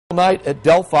Night at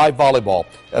Delphi volleyball,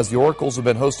 as the Oracles have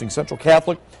been hosting Central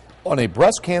Catholic on a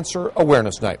breast cancer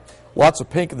awareness night. Lots of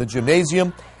pink in the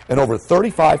gymnasium, and over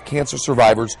 35 cancer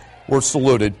survivors were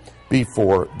saluted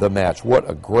before the match. What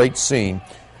a great scene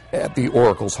at the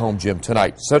Oracles home gym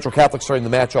tonight. Central Catholic starting the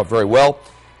match off very well.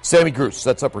 Sammy Gruce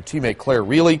sets up her teammate Claire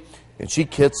Reilly, and she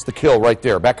gets the kill right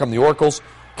there. Back on the Oracles,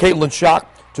 Caitlin Schock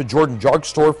to Jordan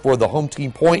Jargstor for the home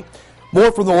team point.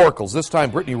 More from the Oracles, this time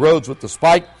Brittany Rhodes with the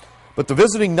spike. But the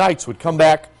visiting Knights would come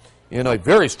back in a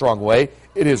very strong way.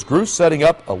 It is Gruce setting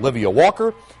up Olivia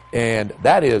Walker, and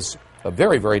that is a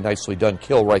very, very nicely done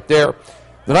kill right there.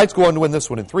 The Knights go on to win this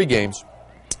one in 3 games,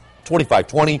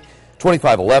 25-20,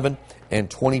 25-11, and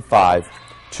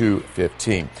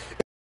 25-15.